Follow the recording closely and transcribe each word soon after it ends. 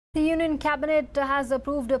The Union Cabinet has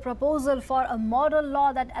approved a proposal for a model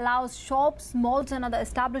law that allows shops, malls and other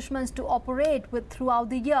establishments to operate throughout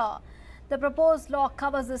the year. The proposed law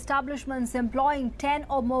covers establishments employing 10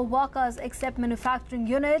 or more workers except manufacturing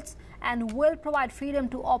units and will provide freedom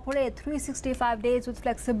to operate 365 days with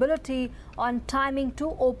flexibility on timing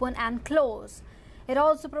to open and close. It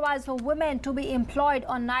also provides for women to be employed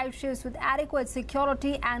on night shifts with adequate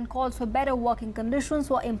security and calls for better working conditions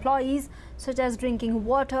for employees such as drinking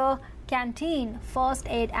water, canteen, first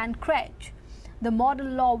aid and crèche. The model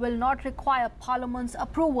law will not require Parliament's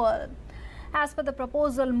approval. As per the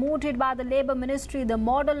proposal mooted by the Labour Ministry, the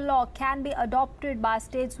model law can be adopted by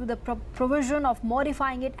states with the provision of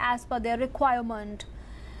modifying it as per their requirement.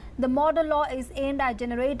 The model law is aimed at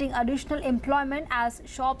generating additional employment as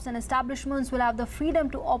shops and establishments will have the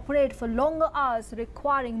freedom to operate for longer hours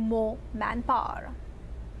requiring more manpower.